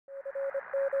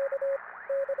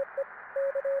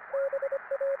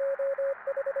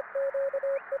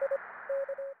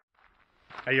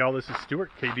Hey y'all, this is Stuart,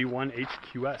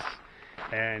 KB1HQS,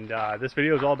 and this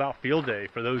video is all about field day.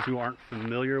 For those who aren't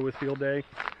familiar with field day,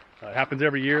 it happens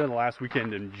every year, and the last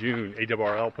weekend in June,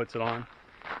 ARRL puts it on,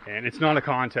 and it's not a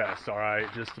contest, all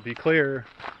right? Just to be clear,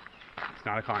 it's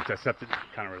not a contest, except it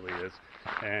kind of really is.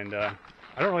 And I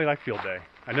don't really like field day.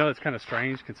 I know it's kind of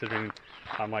strange considering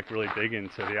I'm like really big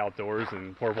into the outdoors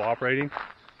and portable operating,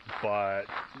 but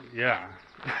yeah.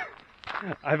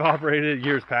 I've operated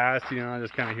years past,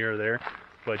 just kind of here or there,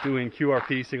 but doing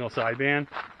QRP single sideband,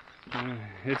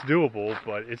 it's doable,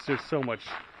 but it's just so much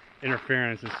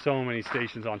interference and so many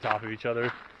stations on top of each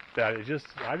other that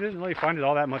I didn't really find it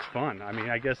all that much fun. I mean,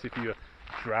 I guess if you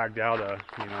dragged out a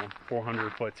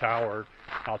 400-foot tower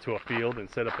out to a field and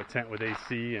set up a tent with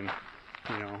AC and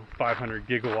 500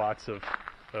 gigawatts of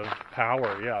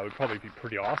power, yeah, it would probably be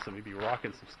pretty awesome. You'd be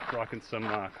rocking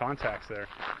some contacts there.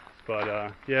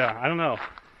 But yeah, I don't know.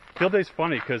 Field day's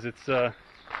funny because it's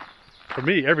for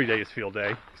me every day is field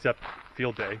day except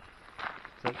field day.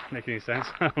 Does that make any sense?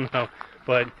 I don't know.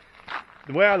 But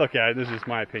the way I look at it, this is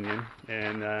my opinion,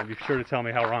 and be sure to tell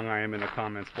me how wrong I am in the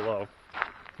comments below.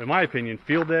 But in my opinion,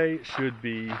 field day should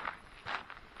be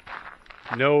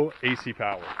no AC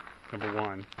power, number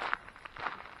one.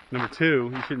 Number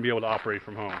two, you shouldn't be able to operate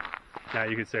from home. Now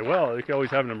you could say, well, you could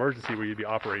always have an emergency where you'd be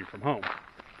operating from home.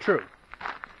 True.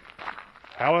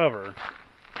 However,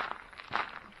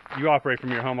 you operate from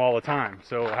your home all the time,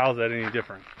 so how's that any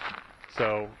different?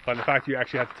 So, but the fact you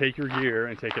actually have to take your gear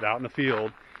and take it out in the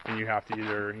field, and you have to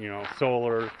either,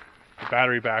 solar,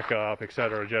 battery backup,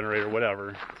 etc., generator,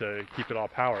 whatever, to keep it all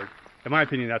powered. In my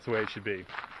opinion, that's the way it should be.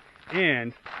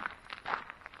 And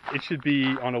it should be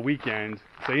on a weekend,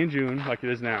 say in June, like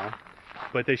it is now,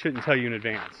 but they shouldn't tell you in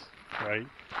advance, right?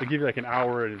 They give you like an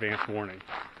hour in advance warning.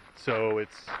 So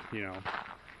it's,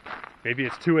 maybe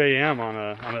it's 2 a.m. on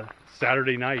a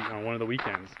Saturday night on one of the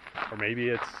weekends, or maybe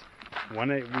it's 9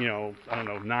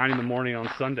 in the morning on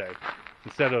Sunday.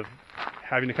 Instead of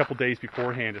having a couple days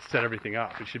beforehand to set everything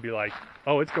up, it should be like,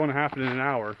 oh, it's going to happen in an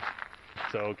hour,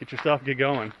 so get your stuff, get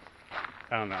going.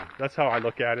 I don't know. That's how I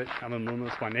look at it. I'm a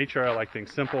minimalist by nature. I like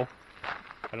things simple.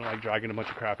 I don't like dragging a bunch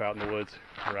of crap out in the woods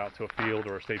or out to a field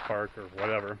or a state park or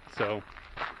whatever. So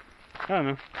I don't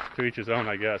know. To each his own,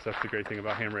 I guess. That's the great thing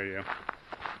about ham radio.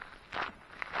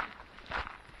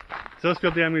 So this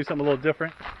field day, I'm going to do something a little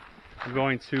different. I'm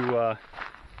going to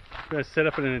set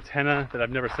up an antenna that I've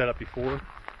never set up before.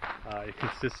 It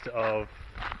consists of,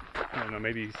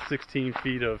 maybe 16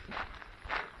 feet of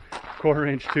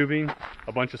 1/4-inch tubing,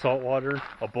 a bunch of salt water,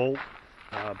 a bolt,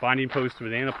 binding post to a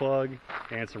banana plug,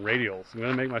 and some radials. I'm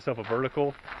going to make myself a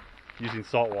vertical using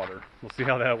salt water. We'll see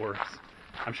how that works.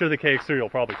 I'm sure the KX3 will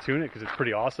probably tune it because it's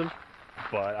pretty awesome,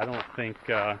 but I don't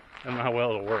know how well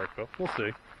it'll work, but we'll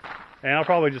see. And I'll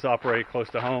probably just operate close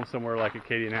to home, somewhere like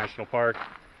Acadia National Park.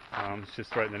 It's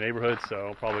just right in the neighborhood, so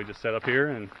I'll probably just set up here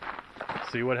and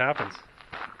see what happens.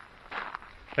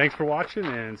 Thanks for watching,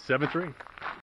 and 7-3.